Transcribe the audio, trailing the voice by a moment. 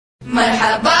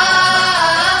مرحبا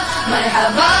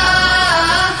مرحبا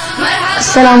مرحبا.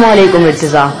 Assalamu alaikum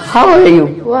Irtiza. How are you?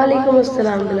 Wa alaikum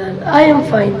assalam Bilal. I am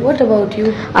fine. What about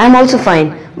you? I am also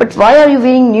fine. But why are you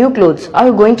wearing new clothes? Are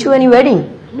you going to any wedding?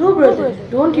 No brother,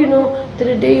 don't you know that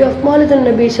the day of MEELAD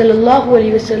Nabi sallallahu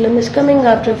alaihi wasallam is coming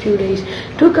after a few days?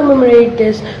 To commemorate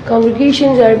this,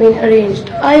 congregations are being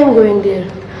arranged. I am going there.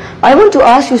 I want to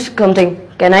ask you something.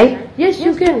 Can I? Yes,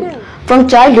 you can. From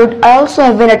childhood, I also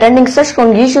have been attending such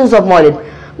congregations of Maulid.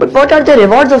 But what are the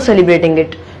rewards of celebrating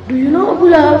it? Do you know Abu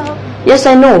Lahab? Yes,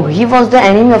 I know. He was the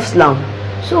enemy of Islam.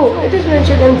 So, it is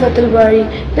mentioned in Fath al-Bari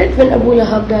that when Abu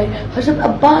Lahab died, Hazrat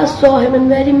Abbas saw him in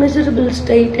very miserable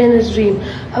state in his dream.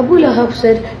 Abu Lahab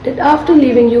said that after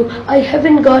leaving you, I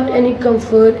haven't got any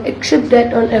comfort except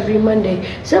that on every Monday,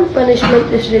 some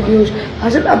punishment is reduced.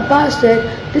 Hazrat Abbas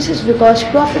said this is because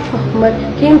Prophet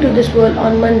Muhammad came to this world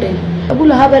on Monday. Abu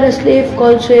Lahab had a slave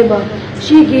called Sheba.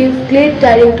 She gave glad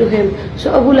tidings to him.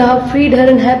 So Abu Lahab freed her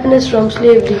in happiness from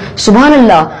slavery.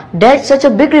 Subhanallah, that's such a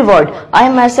big reward. I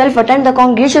myself attend the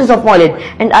congregations of Maulid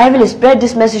and I will spread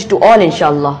this message to all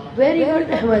inshallah. Very good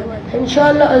Ahmad.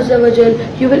 Inshallah Azza wa Jal,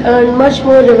 you will earn much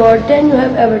more reward than you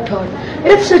have ever thought.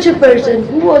 If such a person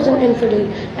who was an infidel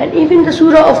and even the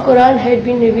surah of Quran had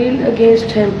been revealed against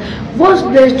him was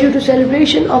blessed due to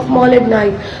celebration of Maulid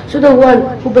night, so the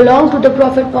one who belonged to the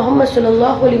Prophet Muhammad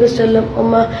sallallahu alaihi wasallam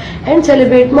ummah and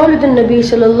celebrate Maulid Nabi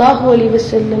sallallahu alaihi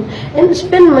wasallam and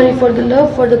spend money for the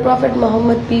love for the Prophet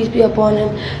Muhammad, peace be upon him,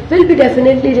 will be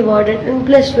definitely rewarded and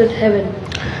blessed with heaven.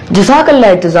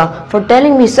 Jazakallah Irtiza for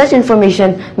telling me such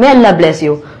information. May Allah bless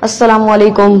you. Assalamu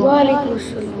alaikum. Wa alaikum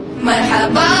assalam.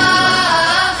 مرحبا